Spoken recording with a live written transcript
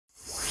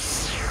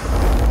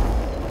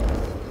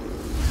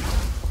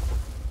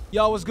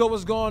Yo, what's good?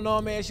 What's going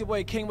on, man? It's your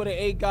boy Kingmil the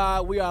 8 guy.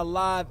 We are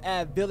live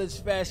at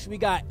Village Fest. We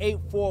got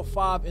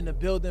 845 in the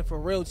building for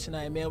real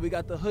tonight, man. We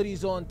got the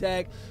hoodies on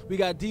deck. We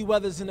got D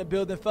Weathers in the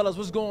building. Fellas,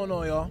 what's going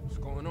on, y'all? What's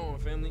going on,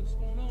 family? What's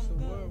going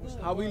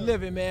on? How we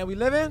living, man? We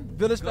living?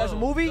 Village Fest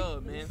movie?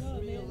 Good, man.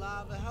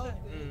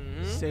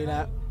 Say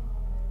that.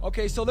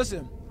 Okay, so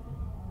listen.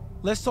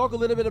 Let's talk a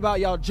little bit about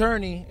y'all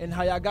journey and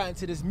how y'all got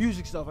into this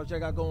music stuff that y'all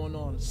got going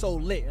on. So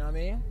lit, you know what I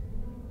mean?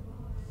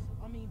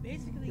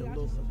 Basically,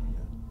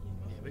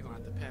 We're gonna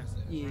have to pass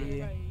that.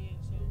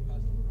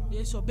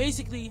 Yeah. So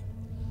basically,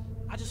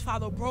 I just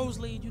follow Bro's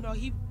lead. You know,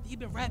 he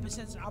been rapping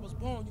since I was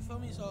born. You feel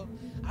me? So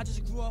I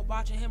just grew up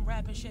watching him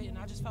rap and shit, and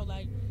I just felt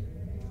like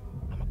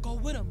I'm gonna go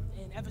with him.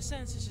 And ever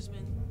since, it's just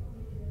been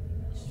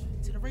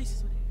to the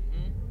races with it.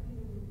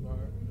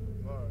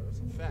 That's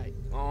a fact.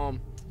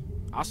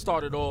 I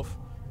started off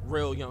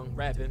real young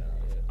rapping.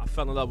 I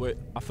fell in love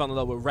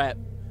with rap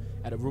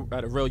at a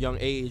real young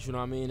age. You know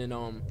what I mean? And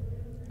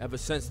ever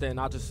since then,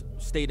 I just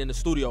stayed in the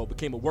studio,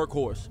 became a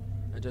workhorse,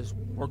 and just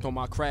worked on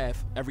my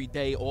craft every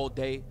day, all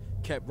day,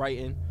 kept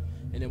writing.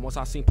 And then once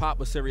I seen Pop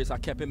was serious, I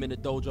kept him in the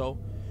dojo,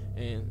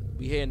 and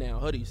we here now,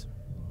 Hoodies.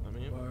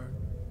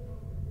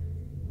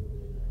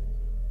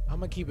 I'm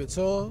gonna keep it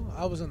tall.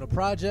 I was in the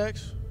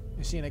projects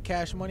and seen a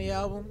Cash Money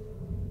album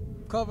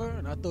cover,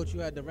 and I thought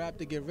you had to rap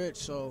to get rich.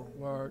 So,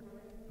 you know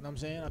what I'm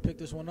saying? I picked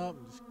this one up.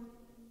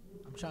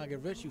 I'm trying to get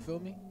rich. You feel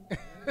me?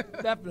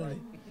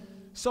 Definitely.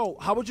 So,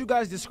 how would you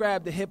guys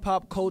describe the hip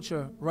hop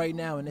culture right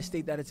now in the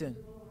state that it's in?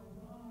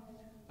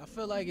 I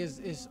feel like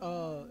it's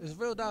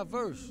real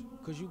diverse,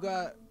 cause you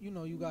got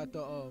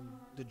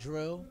the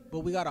drill, but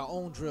we got our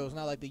own drills,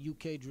 not like the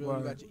UK drill.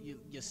 Right. You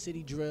got your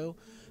city drill,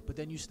 but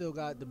then you still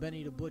got the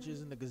Benny the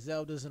Butchers and the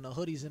Gazeldas and the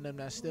Hoodies in them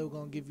that's still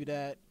gonna give you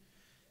that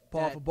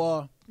Bar for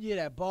bar. Yeah,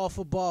 that ball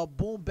for ball,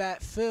 boom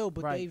bat feel,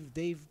 but Right.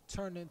 they've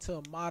turned into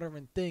a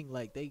modern thing.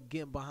 Like they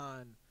getting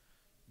behind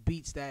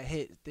beats that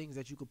hit, things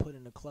that you could put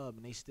in the club,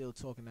 and they still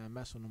talking that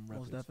mess on them records.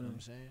 Most You know what definitely.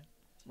 I'm saying?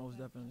 Most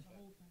definitely.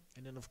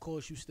 And then of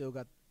course you still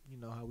got, you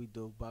know how we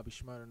do, Bobby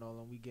Schmurda and all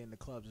them. We get in the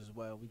clubs as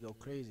well. We go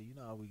crazy. You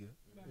know how we get.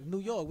 New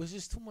York was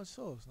just too much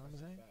sauce. You know what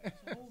I'm saying? That's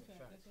a whole fact.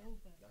 That's a whole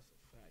fact. That's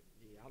a fact.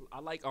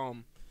 Yeah,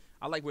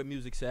 I like where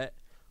music's at.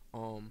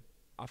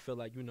 I feel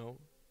like, you know,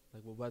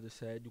 like what Weather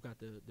said, you got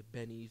the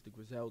Bennies, the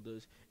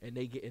Griseldas, and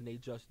they get in they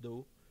just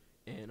do.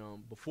 And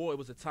before it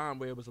was a time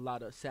where it was a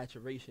lot of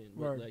saturation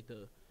with Right. like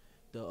the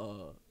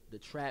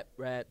trap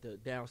rap, the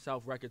down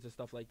south records and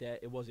stuff like that.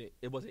 It wasn't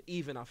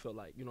even, I feel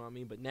like, you know what I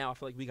mean? But now I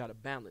feel like we got a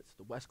balance.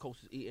 The West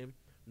Coast is eating,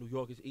 New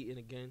York is eating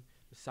again,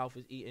 the South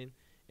is eating,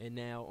 and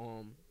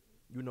now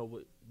you know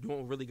what, you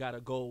don't really gotta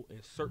go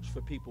and search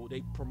for people.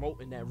 They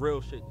promoting that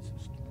real shit.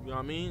 You know what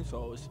I mean?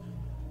 So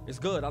it's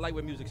good. I like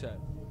where music's at.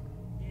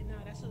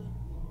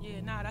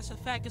 That's a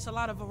fact. It's a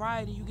lot of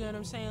variety. You get what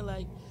I'm saying?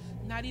 Like,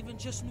 not even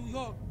just New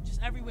York,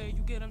 just everywhere.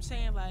 You get what I'm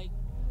saying? Like,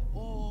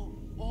 all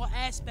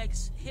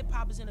aspects. Hip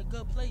hop is in a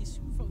good place.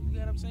 You get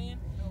what I'm saying?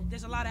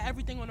 There's a lot of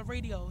everything on the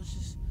radio. It's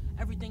just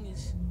everything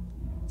is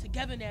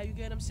together now. You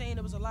get what I'm saying?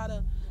 There's a lot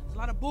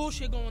of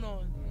bullshit going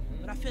on,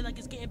 but I feel like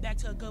it's getting back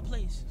to a good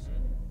place.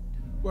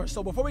 Well,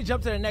 so before we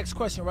jump to the next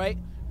question, right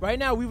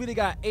now we really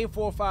got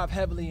 845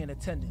 heavily in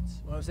attendance.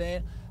 You know what I'm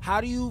saying? How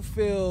do you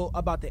feel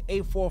about the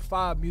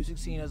 845 music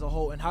scene as a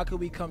whole, and how can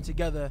we come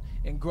together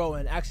and grow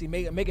and actually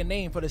make a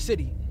name for the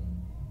city?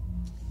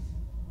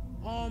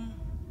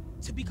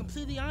 To be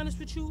completely honest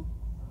with you,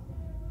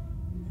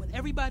 when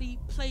everybody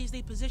plays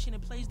their position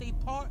and plays their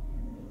part,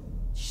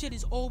 shit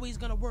is always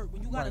gonna work.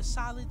 When you got a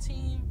solid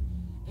team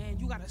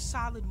and you got a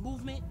solid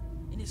movement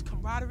and it's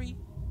camaraderie,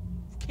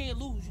 you can't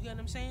lose. You get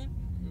what I'm saying?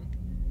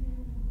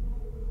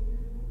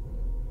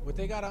 What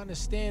they gotta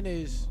understand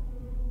is,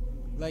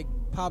 like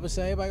Papa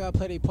said, everybody gotta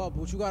play their part.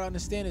 But what you gotta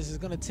understand is, it's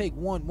gonna take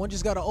one. One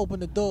just gotta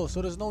open the door.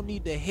 So there's no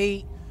need to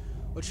hate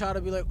or try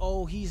to be like,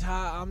 oh, he's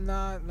hot, I'm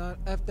not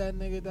F that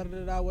nigga, da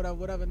da da,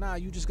 whatever. Nah,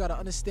 you just gotta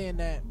understand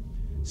that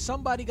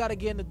somebody gotta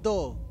get in the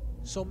door.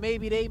 So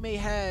maybe they may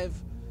have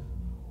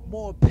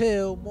more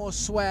pill, more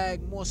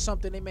swag, more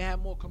something. They may have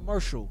more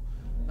commercial. You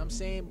know what I'm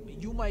saying?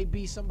 You might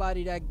be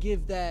somebody that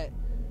give that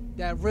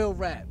real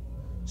rap.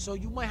 So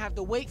you might have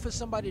to wait for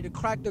somebody to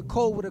crack the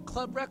code with a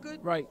club record.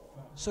 Right.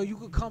 So you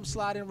could come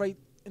sliding right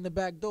in the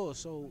back door.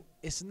 So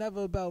it's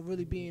never about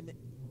really being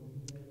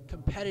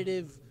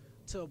competitive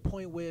to a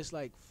point where it's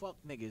like, fuck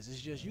niggas.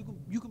 It's just you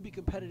can be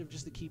competitive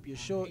just to keep your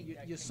sword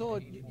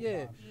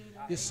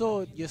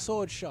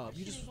sharp.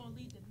 You just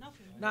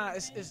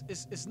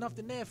it's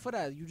nothing there for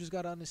that. You just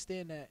gotta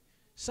understand that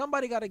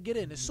somebody gotta get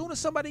in. As soon as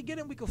somebody get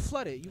in, we can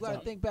flood it. You gotta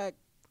think back,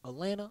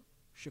 Atlanta,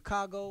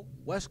 Chicago,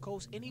 West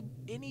Coast,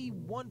 any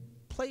one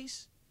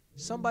place,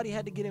 somebody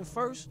had to get in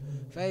first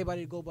for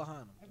everybody to go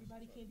behind them.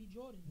 Everybody can't be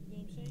Jordan. You know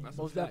what I'm saying? That's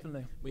Most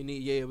definitely. We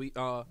need,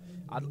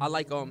 I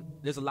like,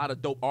 there's a lot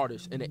of dope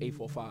artists in the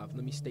 845.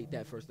 Let me state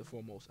that first and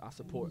foremost. I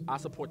support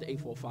the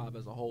 845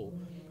 as a whole.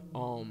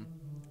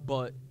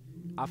 But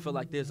I feel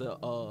like there's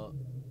a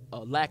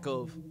lack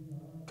of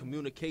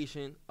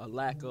communication, a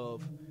lack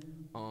of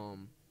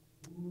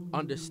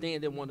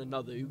understanding one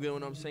another. You get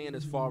what I'm saying?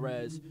 As far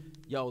as,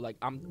 yo, like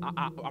I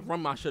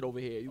run my shit over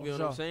here. You get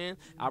what I'm saying?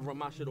 I run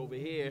my shit over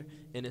here,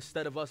 and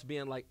instead of us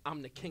being like,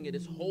 I'm the king of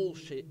this whole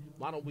shit,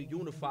 why don't we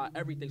unify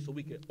everything so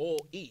we can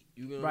all eat?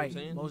 You get what I'm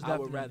saying? Most I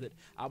would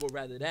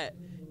rather that,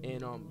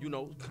 and you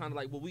know, kind of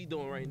like what we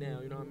doing right now.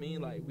 You know what I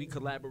mean? Like we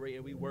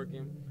collaborating, we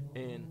working,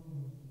 and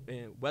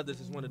Weathers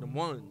is one of them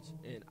ones,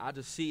 and I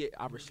just see it,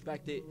 I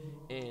respect it,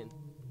 and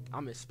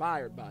I'm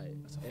inspired by it.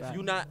 If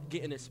you're not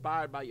getting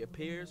inspired by your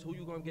peers, who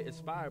you gonna get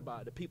inspired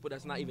by? The people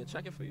that's not even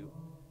checking for you.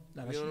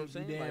 You know what I'm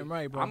saying? Damn like,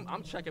 right, bro.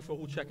 I'm checking for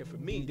who checking for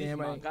me. These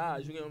my right.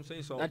 guys. You know what I'm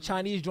saying? So that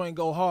Chinese joint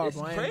go hard, it's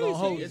bro. I ain't crazy. gonna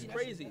hold It's you.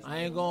 crazy. I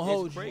ain't gonna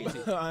hold you. It's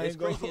crazy. I ain't It's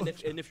gonna crazy.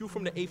 hold And if you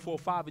from the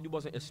 845 and you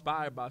wasn't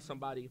inspired by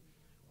somebody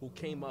who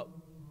came up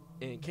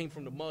and came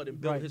from the mud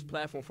and built his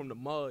platform from the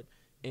mud,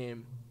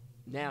 and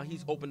now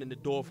he's opening the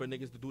door for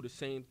niggas to do the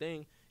same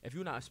thing. If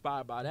you're not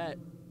inspired by that,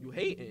 you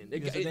hating.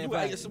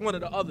 It's one or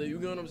the other. You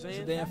know what I'm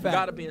saying? Damn You fact.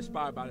 gotta be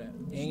inspired by that.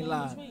 Ain't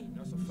lying.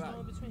 That's a fact.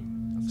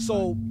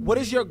 So, what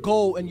is your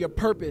goal and your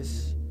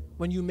purpose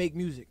when you make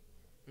music?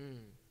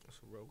 That's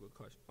a real good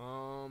question.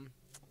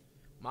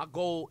 My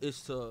goal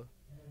is to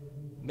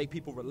make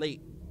people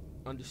relate,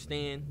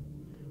 understand,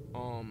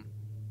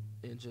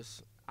 and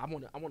just I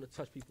want to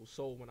touch people's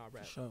soul when I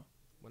rap. Sure.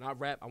 When I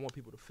rap, I want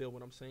people to feel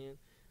what I'm saying.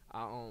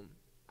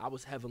 I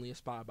was heavily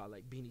inspired by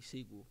like Beanie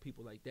Siegel,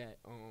 people like that.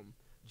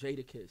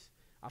 Jadakiss.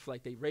 I feel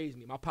like they raised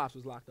me. My pops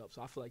was locked up,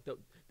 so I feel like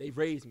they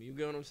raised me. You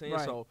get what I'm saying?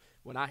 Right. So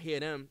when I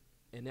hear them,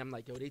 and I'm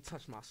like, yo, they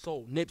touch my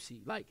soul.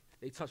 Nipsey, like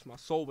they touch my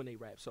soul when they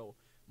rap. So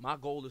my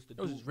goal is to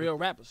do Those real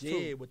rappers too.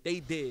 Yeah, what they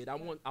did. I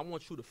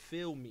want you to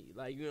feel me.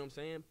 Like, you know what I'm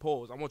saying?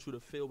 Pause. I want you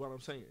to feel what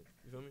I'm saying.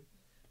 You feel me?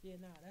 Yeah,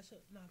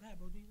 go ahead,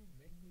 bro. Do you?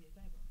 Yeah, go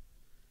ahead, bro.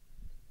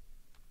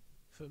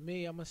 For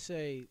me, I'm gonna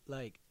say,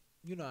 like,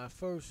 you know, at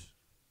first,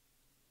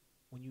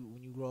 when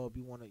you grow up,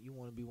 you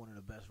wanna be one of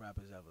the best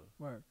rappers ever.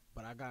 Word.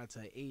 But I got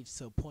to an age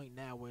to a point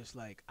now where it's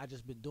like I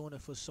just been doing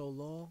it for so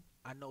long.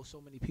 I know so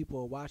many people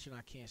are watching.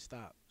 I can't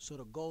stop. So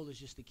the goal is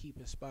just to keep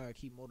inspired,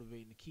 keep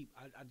motivating, to keep.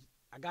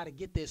 I got to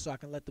get there so I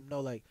can let them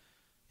know, like,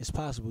 it's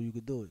possible. You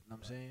could do it. You know what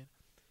I'm saying?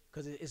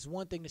 Because it's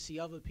one thing to see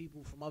other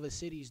people from other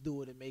cities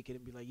do it and make it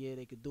and be like, yeah,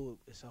 they could do it.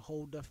 It's a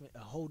whole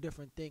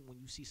different thing when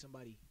you see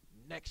somebody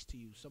next to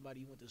you, somebody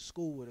you went to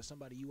school with, or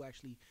somebody you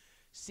actually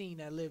seen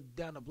that lived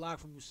down the block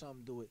from you,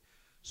 something do it.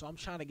 So I'm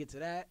trying to get to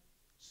that.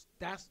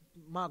 That's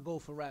my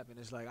goal for rapping.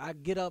 It's like I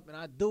get up and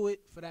I do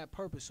it for that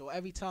purpose. So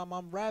every time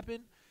I'm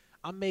rapping,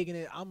 I'm making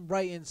it, I'm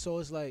writing. So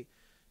it's like,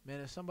 man,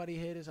 if somebody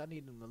hear this, I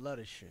need them to love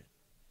this shit.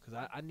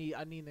 Because I need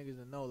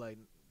niggas to know, like,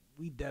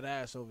 we dead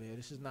ass over here.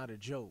 This is not a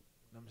joke.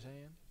 You know what I'm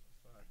saying?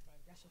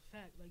 That's a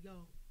fact. Like,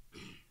 yo,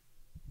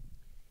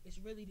 it's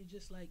really to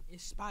just, like,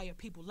 inspire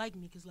people like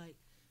me. Because, like,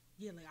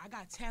 yeah, like, I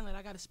got talent.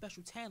 I got a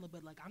special talent.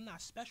 But, like, I'm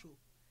not special.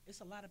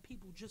 It's a lot of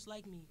people just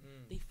like me.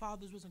 Their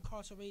fathers was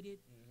incarcerated.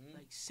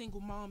 Like,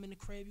 single mom in the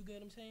crib. You get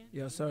what I'm saying?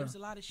 Yes, sir. There's a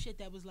lot of shit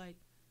that was, like,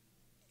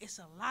 it's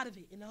a lot of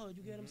it in the hood.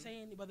 You get what I'm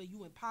saying? Whether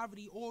you in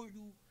poverty or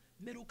you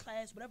middle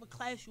class, whatever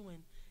class you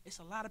in, it's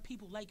a lot of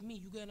people like me.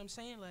 You get what I'm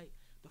saying? Like,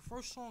 the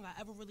first song I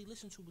ever really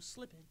listened to was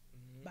Slippin'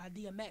 by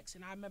DMX.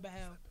 And I remember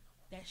how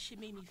that shit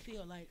made me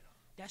feel like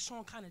that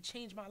song kind of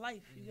changed my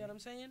life. You get what I'm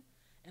saying?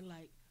 And,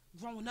 like,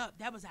 growing up,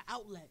 that was an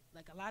outlet.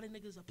 Like, a lot of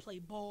niggas would play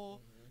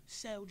ball,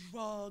 sell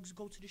drugs,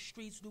 go to the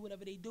streets, do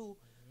whatever they do.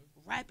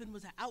 Rapping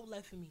was an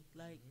outlet for me.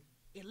 Like,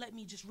 it let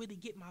me just really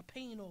get my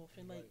pain off.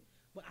 And, like,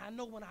 but I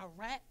know when I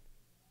rap,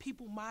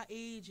 people my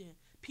age and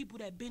people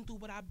that been through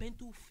what I've been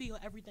through feel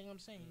everything I'm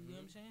saying. You know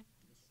what I'm saying?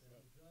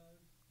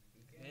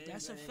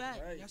 That's a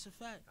fact. Right. That's a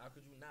fact. How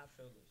could you not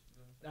feel this?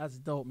 That's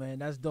dope, man.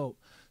 That's dope.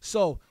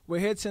 So we're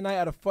here tonight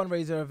at a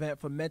fundraiser event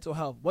for mental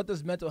health. What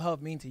does mental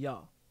health mean to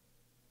y'all?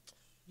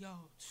 Yo,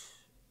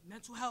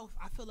 mental health.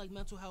 I feel like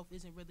mental health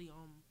isn't really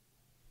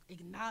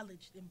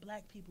acknowledged in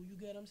black people. You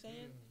get what I'm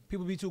saying?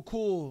 People be too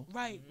cool.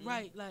 Right,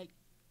 right. Like,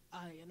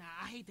 and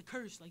I hate to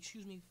curse. Like,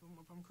 excuse me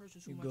if I'm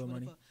cursing too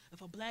much. But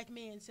if a black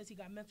man says he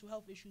got mental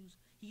health issues,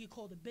 he get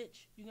called a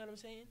bitch. You get what I'm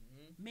saying?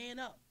 Man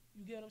up.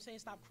 You get what I'm saying?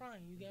 Stop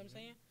crying. You get what I'm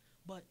saying?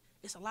 But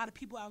it's a lot of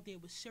people out there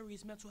with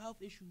serious mental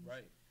health issues,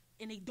 right?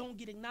 And they don't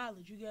get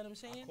acknowledged. You get what I'm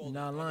saying? You're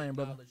not lying,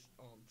 brother.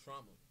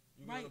 Trauma.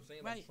 You get what I'm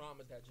saying? Right. Like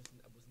traumas that just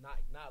was not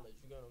acknowledged.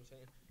 You get what I'm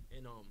saying?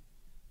 And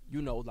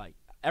you know, like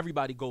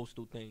everybody goes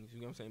through things. You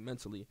know what I'm saying?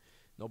 Mentally,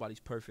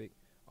 nobody's perfect.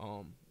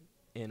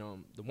 And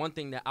the one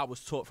thing that I was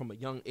taught from a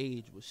young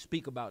age was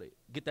speak about it.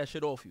 Get that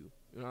shit off you.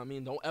 You know what I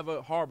mean? Don't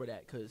ever harbor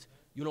that because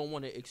you don't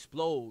want to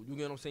explode. You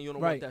get what I'm saying? You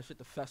don't want that shit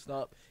to fester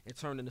up and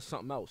turn into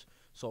something else.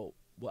 So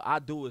what I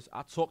do is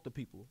I talk to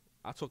people.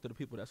 I talk to the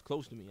people that's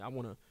close to me. I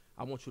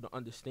want you to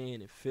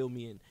understand and feel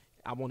me, and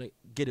I want to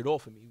get it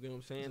off of me. You get what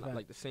I'm saying?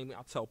 Like the same way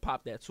I tell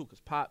Pop that too, because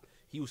Pop,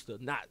 he used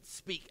to not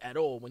speak at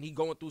all. When he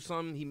going through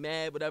something, he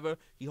mad, whatever,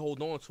 he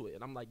hold on to it.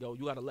 And I'm like, yo,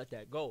 you got to let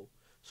that go.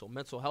 So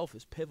mental health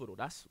is pivotal.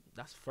 That's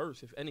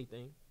first, if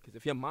anything, because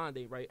if your mind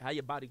ain't right, how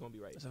your body going to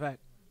be right? That's a fact.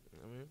 You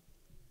know what I mean?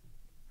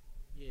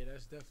 Yeah,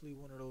 that's definitely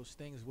one of those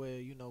things where,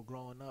 you know,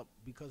 growing up,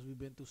 because we've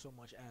been through so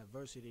much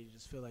adversity, you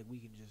just feel like we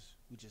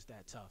just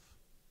that tough.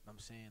 I'm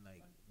saying,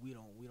 like, we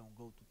don't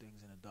go through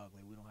things in the dark.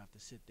 Like, we don't have to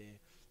sit there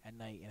at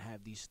night and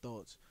have these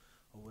thoughts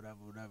or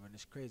whatever. And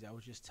it's crazy. I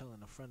was just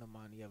telling a friend of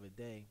mine the other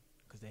day,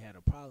 because they had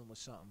a problem with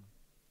something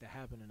that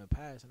happened in the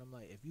past, and I'm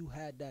like, if you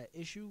had that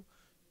issue, you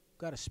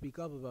gotta speak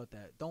up about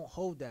that. Don't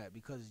hold that,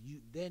 because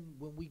then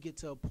when we get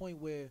to a point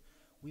where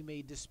we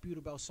may dispute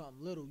about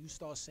something little, you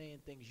start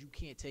saying things you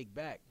can't take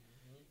back.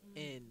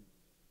 And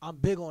I'm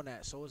big on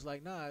that. So it's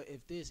like, nah,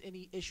 if there's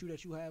any issue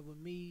that you have with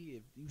me,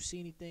 if you see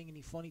anything,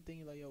 any funny thing,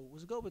 you're like, yo,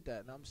 what's good with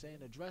that? And I'm saying,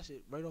 address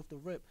it right off the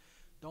rip.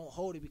 Don't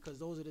hold it, because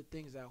those are the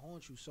things that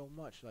haunt you so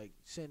much. Like,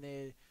 sitting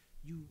there,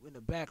 you in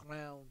the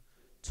background,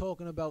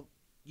 talking about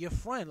your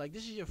friend. Like,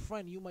 this is your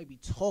friend. You might be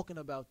talking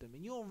about them,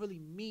 and you don't really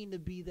mean to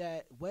be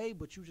that way,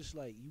 but you just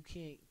like, you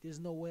can't. There's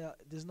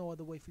no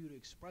other way for you to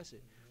express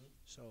it.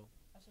 So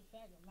that's a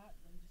fact.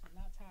 A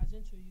lot ties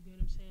into it. You get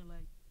what I'm saying?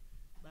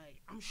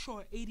 Like I'm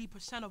sure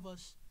 80% of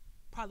us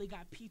probably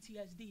got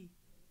PTSD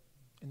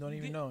and don't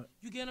even know it.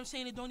 You get what I'm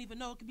saying? They don't even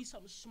know. It could be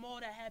something small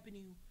that happened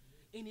to you,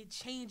 and it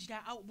changed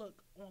that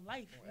outlook on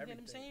life. You get what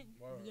I'm saying?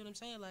 Word. You get what I'm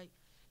saying? Like,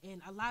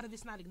 and a lot of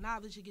it's not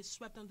acknowledged. It gets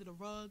swept under the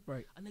rug.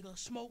 Right. A nigga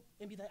smoke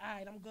and be like, all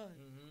right, I'm good.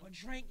 Or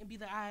drink and be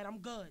like, all right, I'm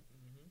good.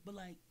 But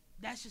like,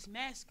 that's just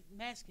masking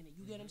it.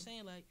 You get what I'm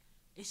saying? Like,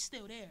 it's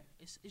still there.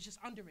 It's just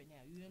under it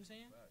now. You get what I'm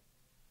saying?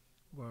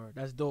 Word.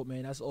 That's dope,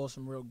 man. That's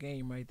awesome, real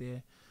game right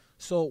there.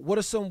 So, what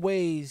are some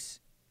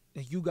ways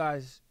that you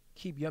guys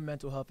keep your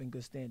mental health in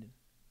good standing?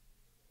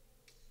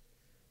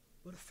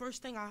 Well, the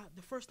first thing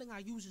I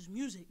use is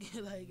music.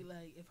 like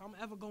if I'm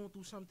ever going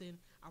through something,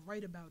 I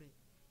write about it.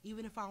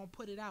 Even if I don't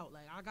put it out.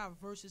 Like, I got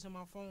verses in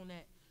my phone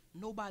that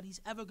nobody's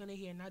ever gonna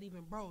hear, not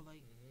even bro.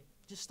 Like,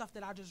 just stuff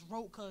that I just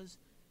wrote because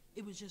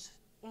it was just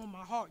on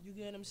my heart. You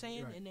get what I'm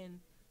saying? Right. And then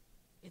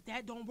if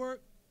that don't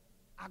work,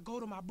 I go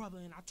to my brother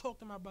and I talk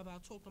to my brother. I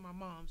talk to my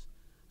moms.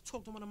 I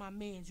talk to one of my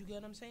mans. You get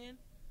what I'm saying?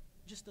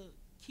 Just to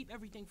keep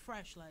everything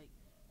fresh. Like,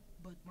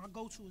 but my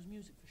go-to is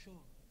music for sure.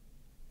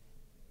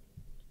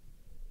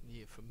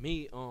 Yeah, for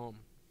me, I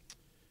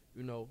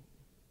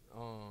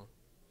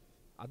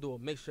do a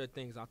mixture of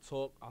things. I'll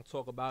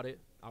talk about it.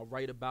 I'll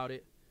write about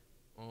it.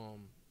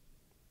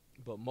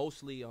 But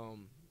mostly,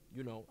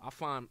 I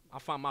find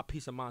my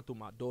peace of mind through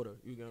my daughter.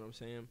 You get what I'm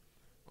saying?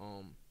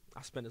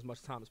 I spend as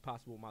much time as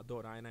possible with my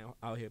daughter. I ain't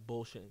out here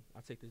bullshitting.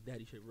 I take this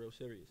daddy shit real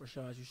serious. For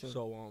sure, as you should.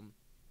 So,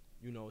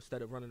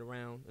 instead of running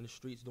around in the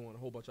streets doing a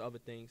whole bunch of other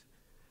things,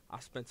 I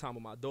spend time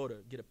with my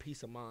daughter, get a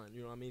peace of mind.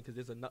 You know what I mean? Because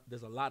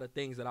there's a lot of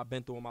things that I've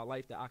been through in my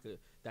life that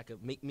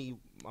could make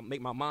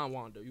my mind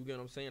wander. You get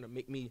what I'm saying? Or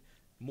make me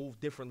move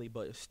differently.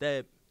 But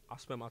instead, I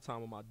spend my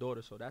time with my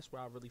daughter. So that's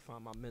where I really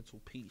find my mental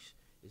peace,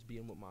 is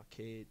being with my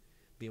kid,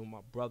 being with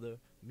my brother,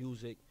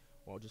 music,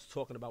 or just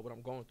talking about what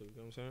I'm going through. You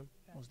know what I'm saying?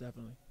 Most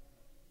definitely.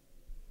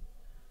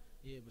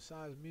 Yeah,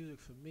 besides music,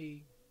 for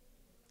me,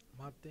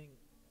 my thing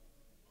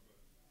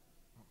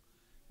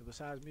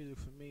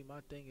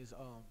is,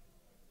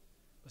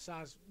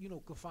 besides,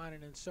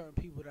 confining in certain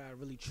people that I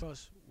really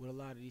trust with a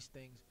lot of these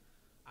things,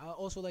 I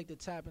also like to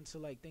tap into,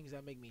 like, things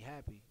that make me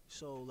happy.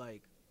 So,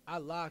 like, I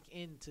lock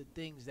into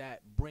things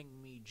that bring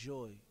me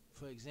joy.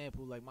 For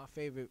example, like, my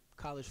favorite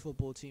college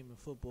football team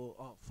is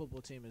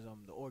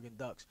the Oregon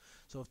Ducks.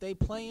 So if they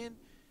playing,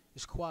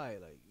 it's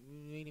quiet. Like,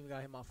 you ain't even got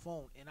to hit my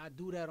phone. And I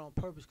do that on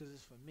purpose because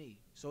it's for me.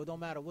 So it don't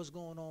matter what's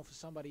going on for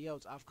somebody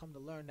else. I've come to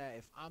learn that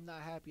if I'm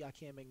not happy, I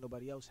can't make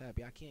nobody else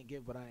happy. I can't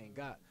give what I ain't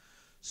got.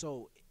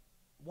 So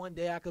one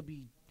day I could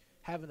be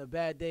having a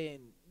bad day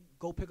and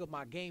go pick up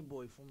my Game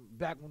Boy from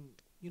back when,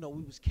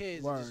 we was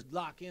kids. And just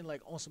lock in,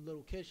 like, on some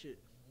little kid shit.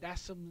 That's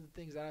some of the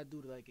things that I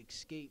do to, like,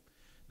 escape.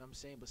 You know what I'm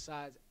saying?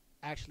 Besides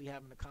actually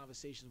having the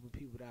conversations with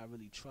people that I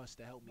really trust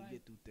to help me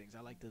get through things.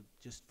 I like to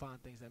just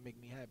find things that make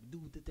me happy.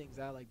 Do the things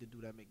I like to do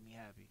that make me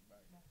happy.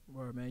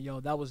 Word, man. Yo,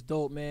 that was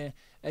dope, man.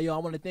 Hey, yo, I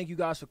want to thank you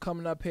guys for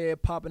coming up here,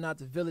 popping out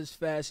to Village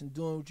Fest and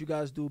doing what you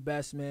guys do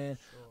best, man.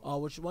 Sure.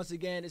 Which, once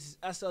again, this is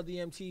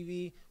SLDM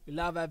TV. We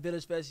live at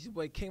Village Fest. It's your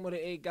boy Kingmil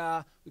the 8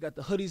 guy. We got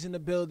the hoodies in the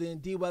building.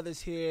 D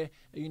Weather's here.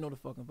 And you know the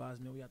fucking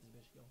vibes, man. We got this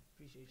bitch, yo.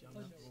 Appreciate y'all,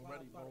 man.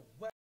 Ready,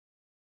 bro.